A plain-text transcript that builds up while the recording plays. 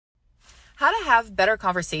How to have better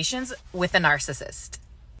conversations with a narcissist.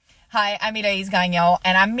 Hi, I'm Iraïs Gagnon,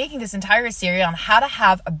 and I'm making this entire series on how to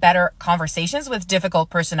have better conversations with difficult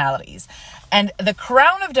personalities. And the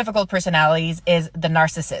crown of difficult personalities is the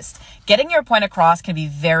narcissist. Getting your point across can be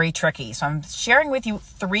very tricky. So I'm sharing with you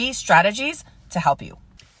 3 strategies to help you.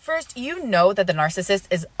 First, you know that the narcissist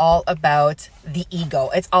is all about the ego.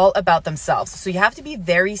 It's all about themselves. So you have to be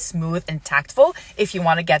very smooth and tactful if you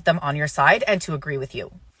want to get them on your side and to agree with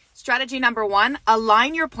you. Strategy number 1,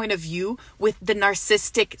 align your point of view with the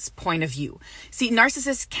narcissistic's point of view. See,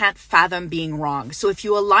 narcissists can't fathom being wrong. So if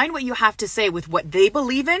you align what you have to say with what they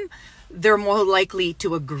believe in, they're more likely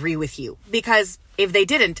to agree with you. Because if they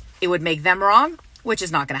didn't, it would make them wrong, which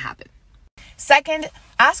is not going to happen. Second,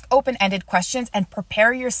 ask open-ended questions and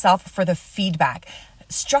prepare yourself for the feedback.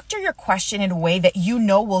 Structure your question in a way that you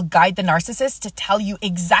know will guide the narcissist to tell you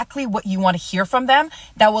exactly what you want to hear from them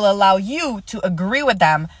that will allow you to agree with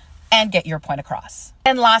them and get your point across.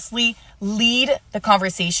 And lastly, lead the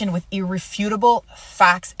conversation with irrefutable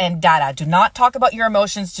facts and data. Do not talk about your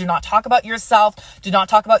emotions. Do not talk about yourself. Do not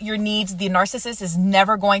talk about your needs. The narcissist is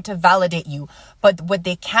never going to validate you. But what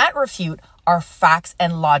they can't refute are facts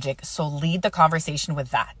and logic. So lead the conversation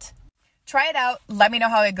with that. Try it out. Let me know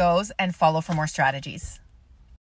how it goes and follow for more strategies.